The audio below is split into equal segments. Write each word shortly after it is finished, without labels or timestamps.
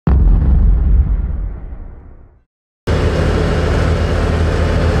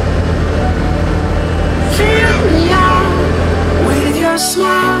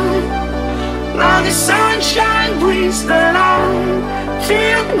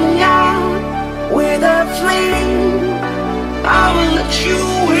me out with a flame. I will let you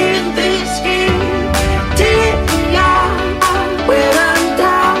in this game. Take me out when I'm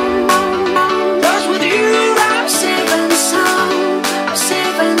down. 'Cause with you I'm safe and sound. I'm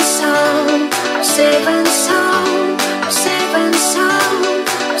safe and sound. I'm safe and sound. I'm safe and sound.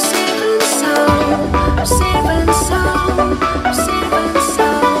 I'm safe and sound. I'm safe and sound. I'm safe and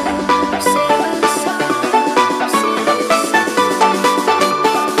sound. I'm safe and sound.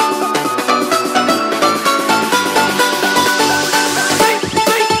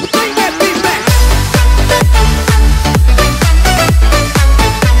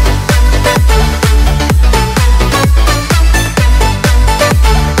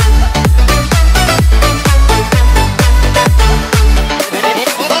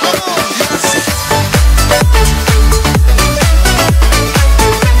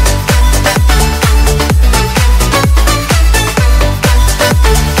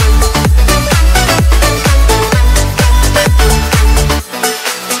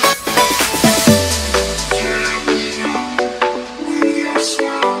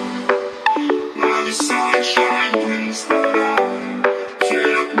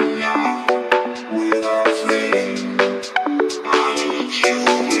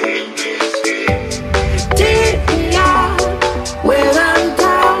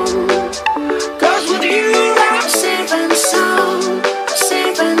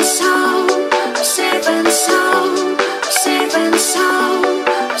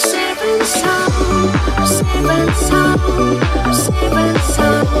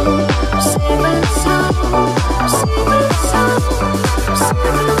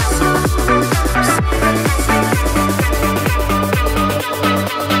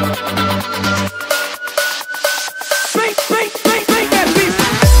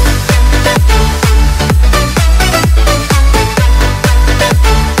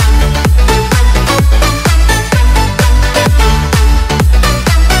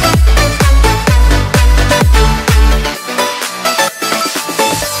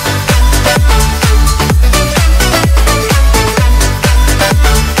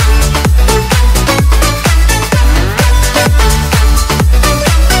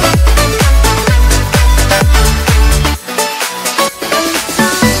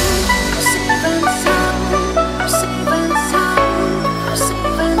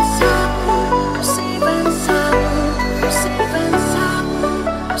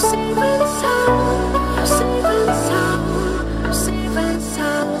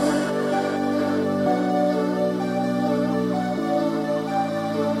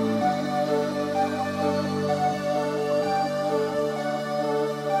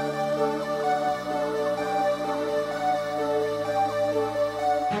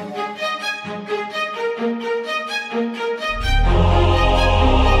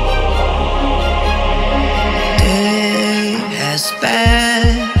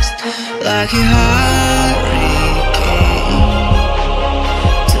 Like a hurricane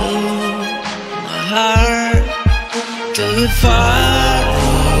to my heart, till it far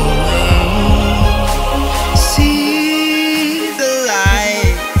away. See the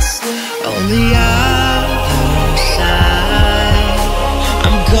lights on the other side.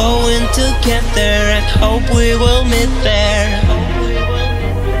 I'm going to get there and hope we will meet there.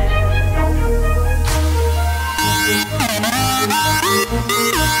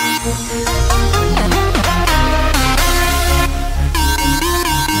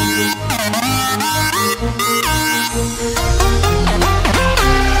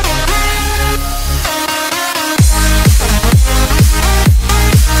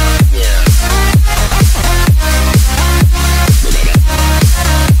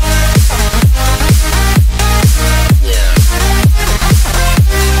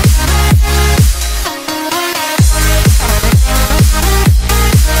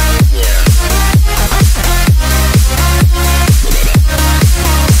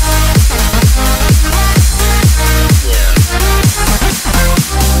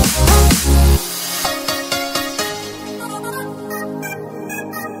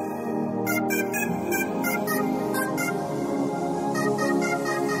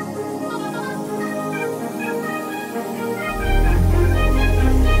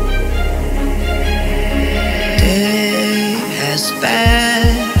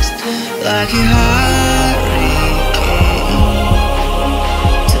 Like a hurricane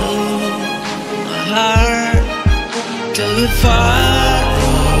to my heart, till it far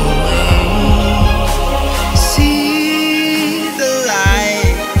away. See the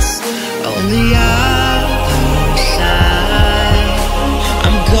lights on the other side.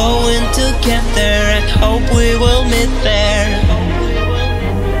 I'm going to get there and hope we will meet there.